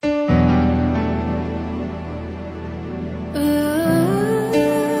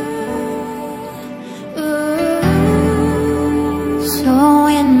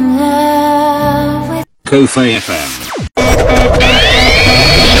Kofi FM.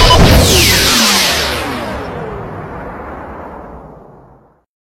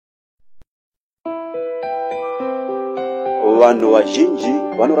 Vanhu vazhinji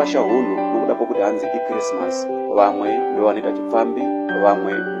vanorasha hunhu nokuda kwokuti hanzi iChristmas. Vamwe ndo vanoita chipfambi,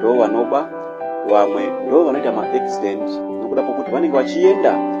 vamwe ndo vanoba, vamwe ndo vanoita maaccident nokuda kwokuti vanenge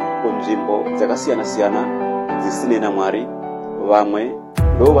vachienda kunzvimbo dzakasiyana-siyana dzisine naMwari. Vamwe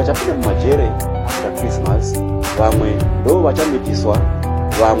ndo vachapinda mumajere after Christmas, vamwe ndo vachamitiswa,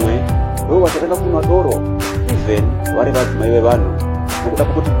 vamwe ndo vachatanga kunwa doro even vari vadzimai vevanhu nokuda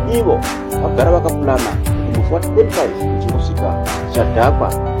kwokuti ivo vagara vakapulana musi wa25 uchingosvika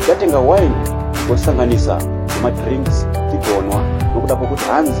tichadhakwa, tichatenga wine tigosanganisa nemadrinks tigonwa nokuda kwokuti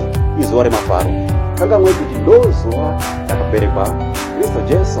hanzi izuva remafaro. Kanganwe kuti ndo zuva rakaberekwa Kristu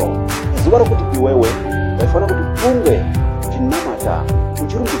Jesu, izuva rokuti iwewe waifanira kuti unge uchinamata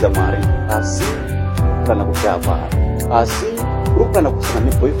uchirumbidza Mwari, asi urikupurana kudhakwa, asi urikupurana kusangana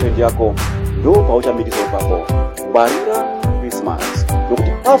neboyfriend yako, ndo pauchamitiswa ipapo. Ngwarira Christmas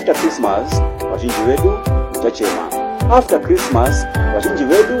nokuti after Christmas vazhinji vedu muchachema. After Christmas vazhinji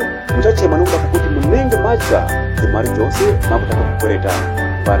vedu muchachema nokuda kwokuti munenge madya dzemari dzose makutanga kukwereta.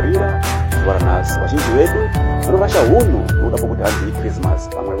 Ngwarira zuva ranhasi. Vazhinji vedu vanorasha hunhu nokuda kwokuti hanzi iChristmas.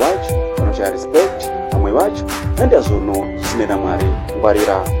 Vamwe vacho vanoshaya respect, vamwe vacho vaenda zvono zvisine naMwari.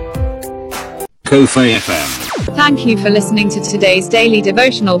 Ngwarira. Kofi FM. Thank you for listening to today's daily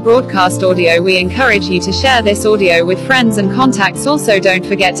devotional broadcast audio. We encourage you to share this audio with friends and contacts. Also, don't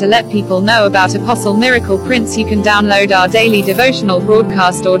forget to let people know about Apostle Miracle Prince. You can download our daily devotional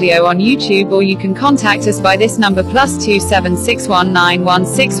broadcast audio on YouTube, or you can contact us by this number +2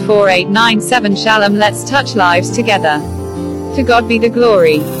 76191648997. Shalom. Let's touch lives together. To God be the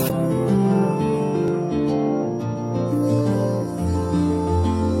glory.